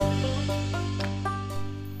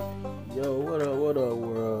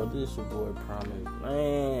It's your boy Promise.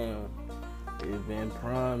 Man, it's been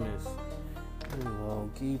promised. You know,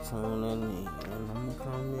 keep tuning in. And I'm gonna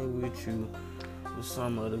come in with you with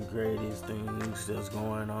some of the greatest things that's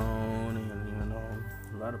going on, and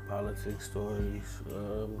a lot of politics stories,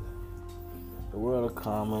 the world of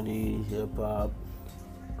comedy, hip hop,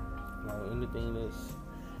 anything that's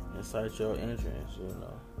inside your interest,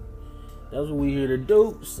 That's what we here to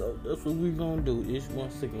do, so that's what we gonna do.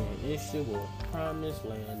 Once again, it's your boy Promise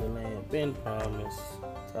Land, the land been promised.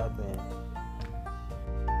 Tap in.